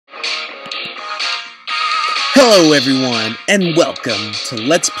Hello everyone, and welcome to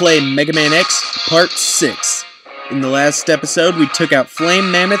Let's Play Mega Man X Part 6. In the last episode, we took out Flame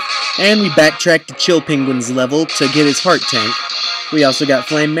Mammoth, and we backtracked to Chill Penguin's level to get his heart tank. We also got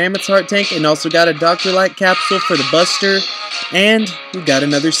Flame Mammoth's heart tank, and also got a Dr. Light capsule for the Buster, and we got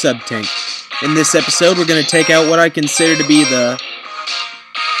another sub-tank. In this episode, we're going to take out what I consider to be the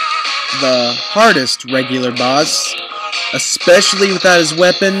hardest regular boss, especially without his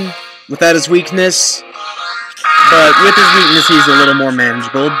weapon, without his weakness. But with his weakness, he's a little more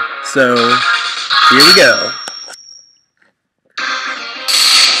manageable. So, here we go.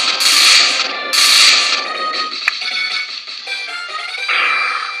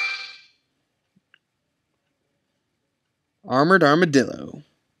 Armored Armadillo.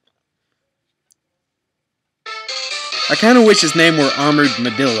 I kind of wish his name were Armored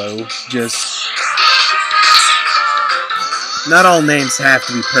Armadillo. Just... not all names have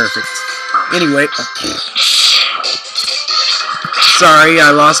to be perfect. Anyway... sorry, I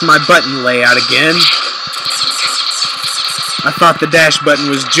lost my button layout again. I thought the dash button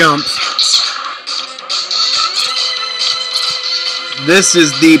was jump. This is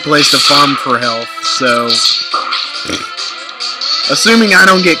the place to farm for health, so... assuming I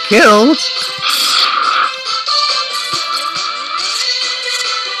don't get killed...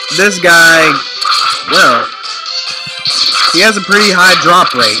 this guy... well... he has a pretty high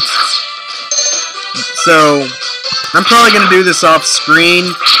drop rate. So... I'm probably going to do this off screen,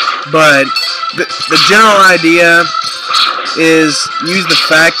 but the general idea is use the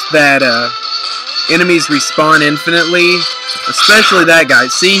fact that enemies respawn infinitely, especially that guy.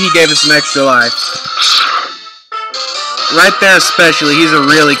 See, he gave us an extra life. Right there especially, he's a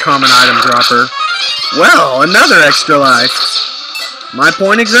really common item dropper. Well, another extra life. My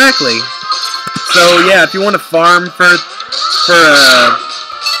point exactly. So yeah, if you want to farm for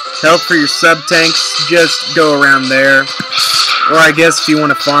health for your sub-tanks, just go around there. Or I guess if you want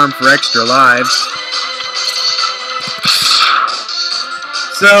to farm for extra lives.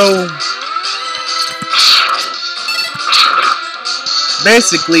 So,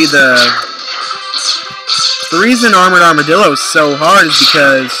 basically the reason Armored Armadillo is so hard is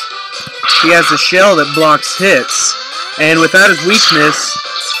because he has a shell that blocks hits. And without his weakness,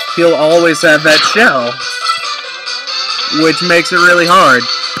 he'll always have that shell, which makes it really hard.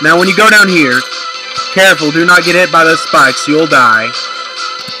 Now when you go down here, careful, do not get hit by those spikes, you'll die.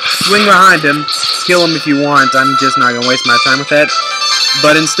 Swing behind him, kill him if you want, I'm just not going to waste my time with that.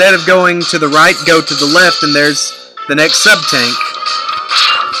 But instead of going to the right, go to the left, and there's the next sub-tank.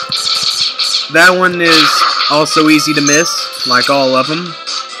 That one is also easy to miss, like all of them.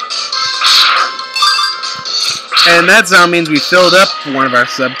 And that sound means we filled up one of our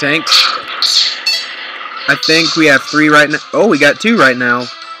sub-tanks. I think we have 3 right now. Oh, we got 2 right now.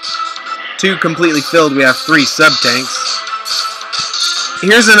 2 completely filled, we have 3 sub-tanks.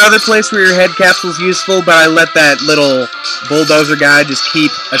 Here's another place where your head capsule's useful, but I let that little bulldozer guy just keep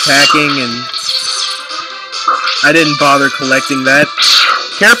attacking, and I didn't bother collecting that.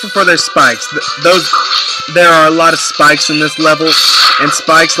 Careful for their spikes. There are a lot of spikes in this level, and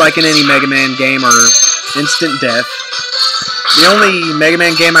spikes, like in any Mega Man game, are instant death. The only Mega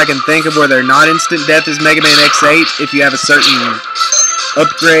Man game I can think of where they're not instant death is Mega Man X8, if you have a certain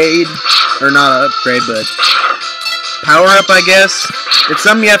upgrade, or not an upgrade, but power-up, I guess. It's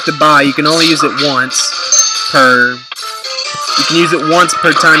something you have to buy. You can only use it once per... you can use it once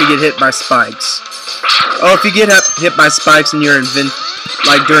per time you get hit by spikes. Oh, if you get hit by spikes and you're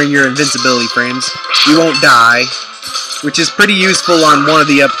like during your invincibility frames, you won't die, which is pretty useful on one of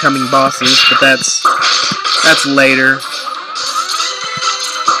the upcoming bosses, but that's later.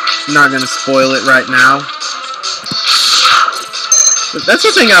 I'm not gonna spoil it right now. But that's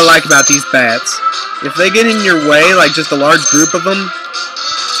the thing I like about these bats. If they get in your way, like just a large group of them,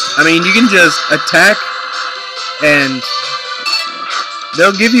 I mean, you can just attack and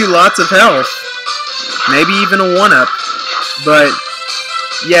they'll give you lots of health. Maybe even a 1-up. But,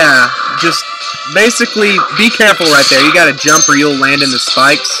 yeah, just basically be careful right there. You gotta jump or you'll land in the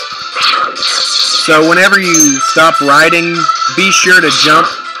spikes. So whenever you stop riding, be sure to jump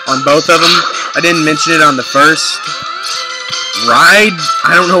on both of them. I didn't mention it on the first ride.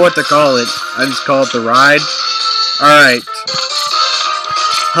 I don't know what to call it. I just call it the ride. Alright.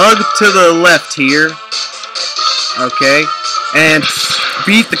 Hug to the left here. Okay. And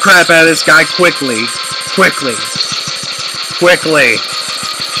beat the crap out of this guy quickly. Quickly. Quickly.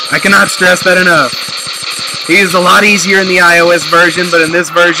 I cannot stress that enough. He's a lot easier in the iOS version, but in this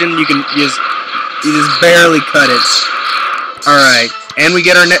version you can just barely cut it. Alright. And we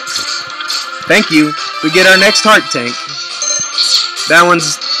get our next... thank you. We get our next heart tank. That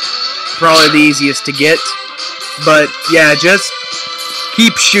one's probably the easiest to get. But yeah, just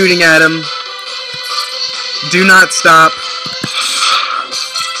keep shooting at him. Do not stop.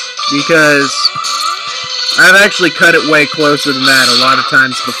 Because I've actually cut it way closer than that a lot of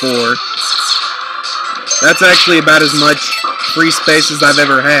times before. That's actually about as much free space as I've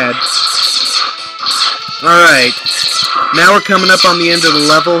ever had. Alright. Now we're coming up on the end of the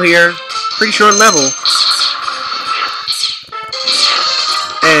level here. Pretty short level.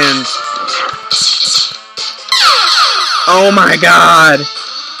 And... oh my god!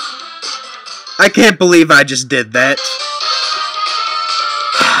 I can't believe I just did that.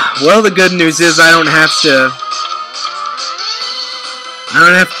 Well, the good news is I don't have to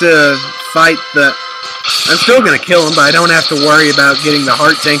fight the... I'm still gonna kill him, but I don't have to worry about getting the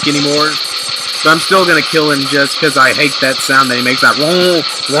heart tank anymore. But I'm still gonna kill him just because I hate that sound that he makes. That whoa,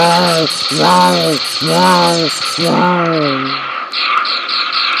 whoa, whoa, whoa, whoa.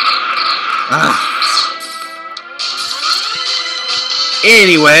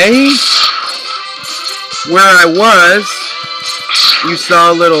 Anyway, where I was, you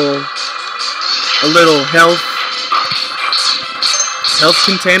saw a little health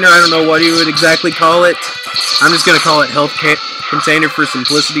container. I don't know what you would exactly call it. I'm just gonna call it health container for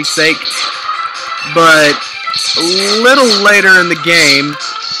simplicity's sake. But a little later in the game,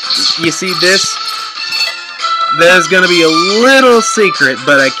 you see this? There's gonna be a little secret,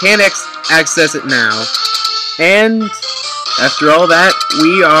 but I can't access it now. And after all that,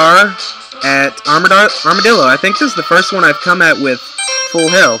 we are at Armadillo. I think this is the first one I've come at with full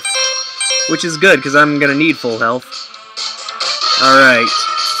health, which is good because I'm gonna need full health. Alright.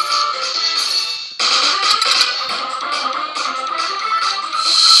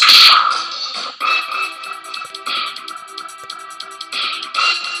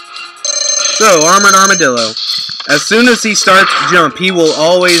 So, Armored Armadillo. As soon as he starts to jump, he will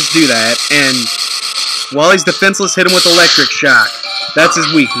always do that, and while he's defenseless, hit him with electric shock. That's his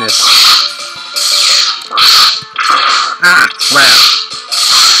weakness. Ah, crap.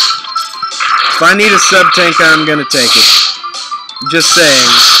 If I need a sub-tank, I'm gonna take it. Just saying.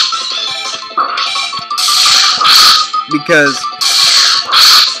 Because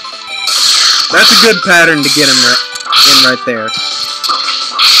that's a good pattern to get him in right there.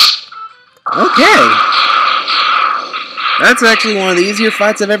 Okay. That's actually one of the easier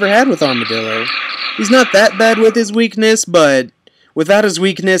fights I've ever had with Armadillo. He's not that bad with his weakness, but without his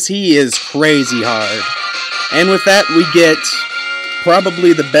weakness, he is crazy hard. And with that, we get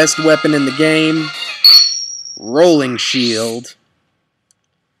probably the best weapon in the game, Rolling Shield.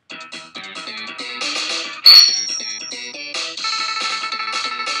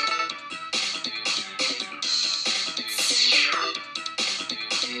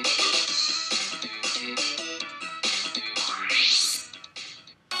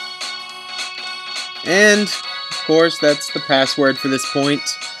 And, of course, that's the password for this point.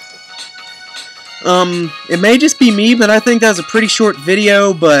 It may just be me, but I think that was a pretty short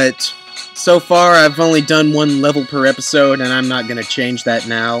video, but so far I've only done one level per episode, and I'm not going to change that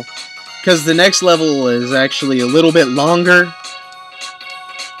now. Because the next level is actually a little bit longer.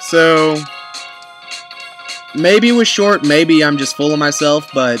 So, maybe it was short, maybe I'm just full of myself,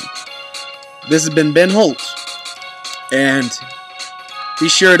 but this has been Ben Holt. And be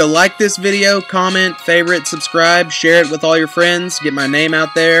sure to like this video, comment, favorite, subscribe, share it with all your friends, get my name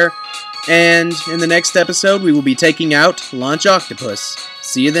out there. And in the next episode, we will be taking out Launch Octopus.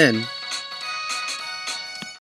 See you then.